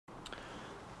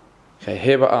Okay,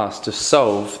 here we're asked to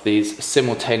solve these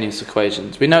simultaneous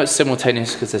equations. We know it's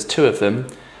simultaneous because there's two of them,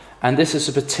 and this is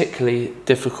a particularly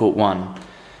difficult one.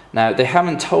 Now, they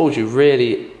haven't told you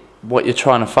really what you're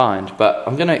trying to find, but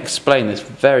I'm going to explain this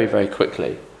very, very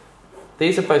quickly.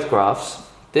 These are both graphs.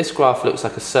 This graph looks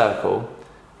like a circle,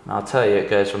 and I'll tell you it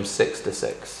goes from 6 to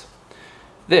 6.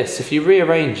 This, if you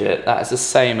rearrange it, that is the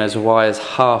same as y is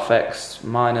half x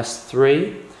minus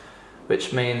 3,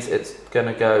 which means it's going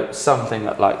to go something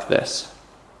like this.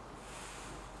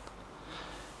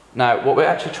 Now, what we're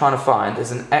actually trying to find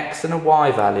is an x and a y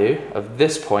value of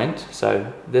this point,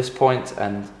 so this point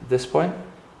and this point,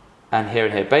 and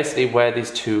here, basically where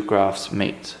these two graphs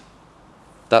meet.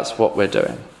 That's what we're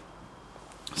doing.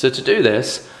 So to do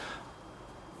this,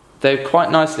 they've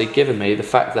quite nicely given me the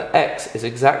fact that x is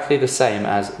exactly the same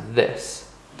as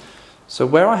this. So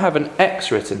where I have an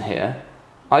x written here,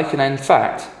 I can in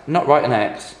fact not write an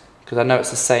x because I know it's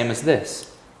the same as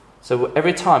this. So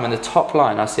every time in the top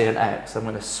line I see an x, I'm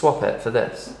going to swap it for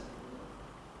this.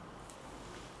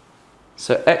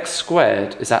 So x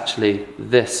squared is actually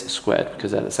this squared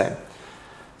because they're the same.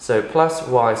 So plus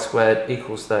y squared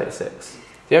equals 36.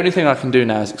 The only thing I can do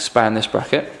now is expand this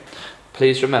bracket.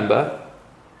 Please remember,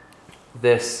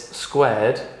 this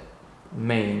squared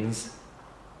means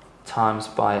times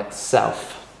by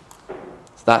itself.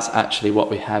 So that's actually what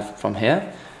we have from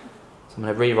here. So I'm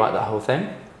going to rewrite that whole thing.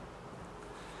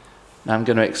 Now I'm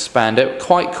going to expand it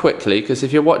quite quickly, because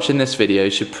if you're watching this video, you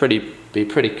should be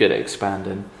pretty good at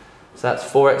expanding. So that's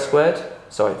 4y squared,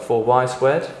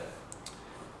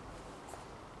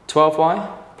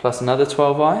 12y plus another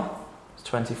 12y, it's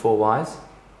 24y's,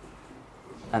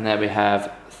 and then we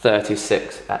have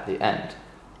 36 at the end.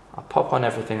 I'll pop on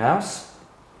everything else,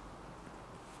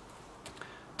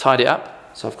 tidy it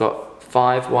up, so I've got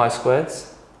 5y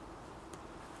squareds,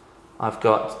 I've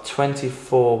got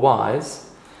 24y's.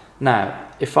 Now,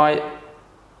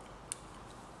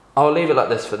 I'll leave it like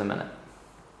this for the minute.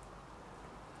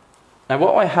 Now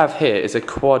what I have here is a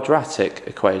quadratic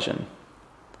equation.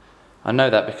 I know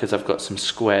that because I've got some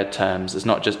squared terms. It's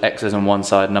not just x's on one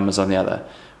side, numbers on the other.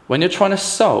 When you're trying to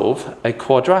solve a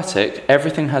quadratic,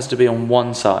 everything has to be on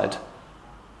one side.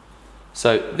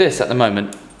 So this at the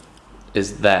moment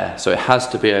is there, so it has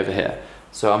to be over here.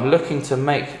 So I'm looking to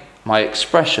make my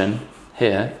expression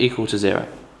here equal to 0.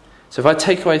 So if I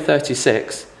take away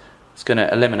 36, it's going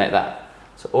to eliminate that.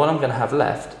 So all I'm going to have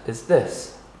left is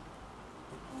this.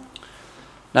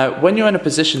 Now, when you're in a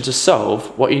position to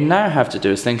solve, what you now have to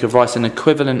do is think of writing an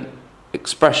equivalent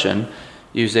expression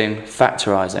using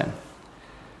factorising.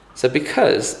 So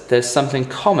because there's something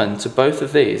common to both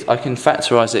of these, I can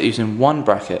factorise it using one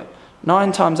bracket.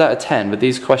 9 times out of 10 with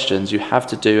these questions, you have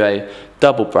to do a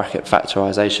double bracket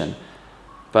factorisation.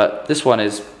 But this one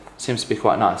seems to be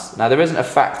quite nice. Now, there isn't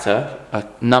a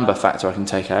number factor I can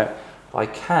take out, but I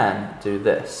can do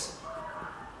this.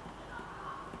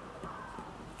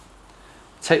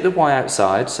 Take the y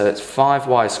outside, so it's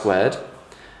 5y squared,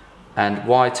 and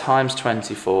y times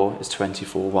 24 is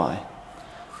 24y.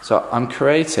 So I'm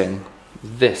creating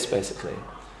this, basically.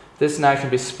 This now can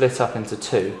be split up into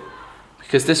 2,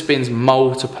 because this means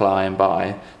multiplying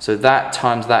by, so that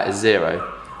times that is 0,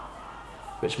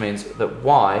 which means that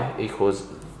y equals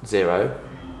 0,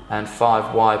 and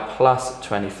 5y plus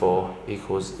 24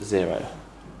 equals 0.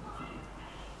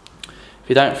 If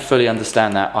you don't fully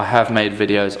understand that, I have made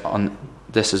videos on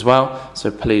this as well, so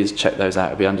please check those out.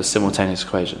 It'll be under simultaneous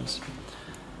equations.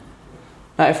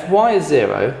 Now if y is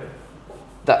 0,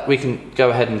 that we can go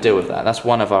ahead and deal with that. That's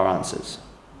one of our answers.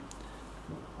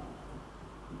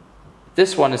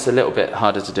 This one is a little bit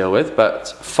harder to deal with, but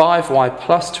 5y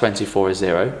plus 24 is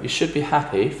 0. You should be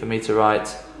happy for me to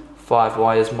write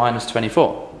 5y is minus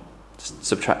 24. Just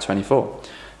subtract 24.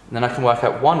 And then I can work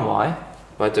out 1y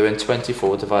by doing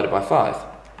 24 divided by 5,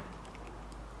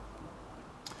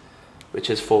 which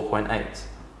is 4.8.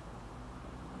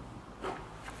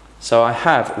 So I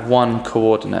have one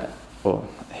coordinate, or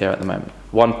here at the moment,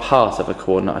 one part of a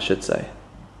coordinate I should say.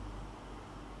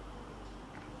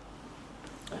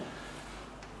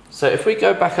 So if we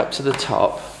go back up to the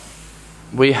top,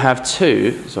 we have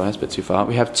sorry that's a bit too far,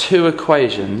 we have two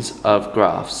equations of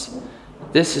graphs.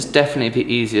 This is definitely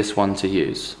the easiest one to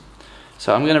use.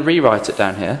 So I'm going to rewrite it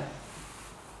down here.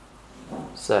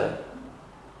 So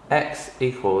x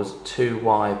equals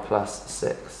 2y plus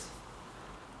 6.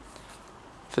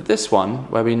 For this one,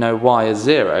 where we know y is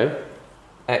 0,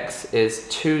 x is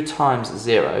 2 times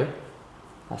 0,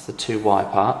 that's the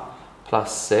 2y part,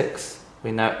 plus 6.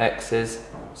 We know x is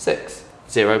 6.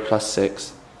 0 plus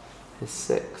 6 is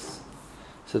 6.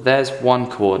 So there's one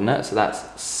coordinate, so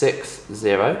that's 6,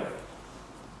 0.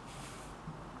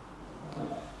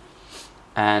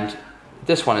 And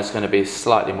this one is going to be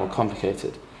slightly more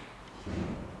complicated.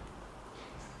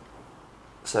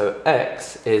 So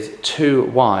x is 2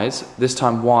 y's, this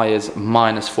time y is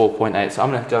minus 4.8, so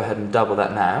I'm going to go ahead and double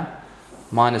that now.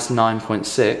 Minus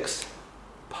 9.6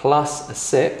 plus a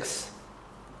 6,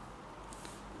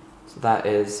 so that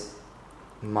is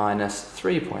minus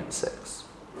 3.6.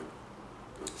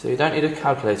 So you don't need a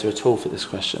calculator at all for this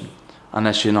question,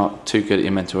 unless you're not too good at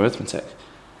your mental arithmetic.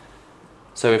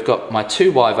 So we've got my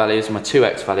 2 y values and my 2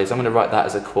 x values. I'm going to write that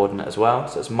as a coordinate as well.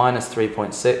 So it's minus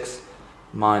 3.6,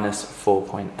 minus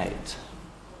 4.8.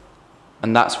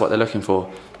 And that's what they're looking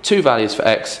for. 2 values for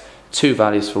x, 2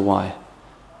 values for y.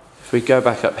 If we go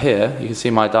back up here, you can see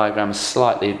my diagram is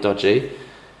slightly dodgy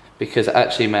because it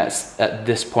actually met at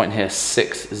this point here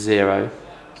 6, 0.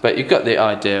 But you've got the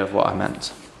idea of what I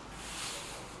meant.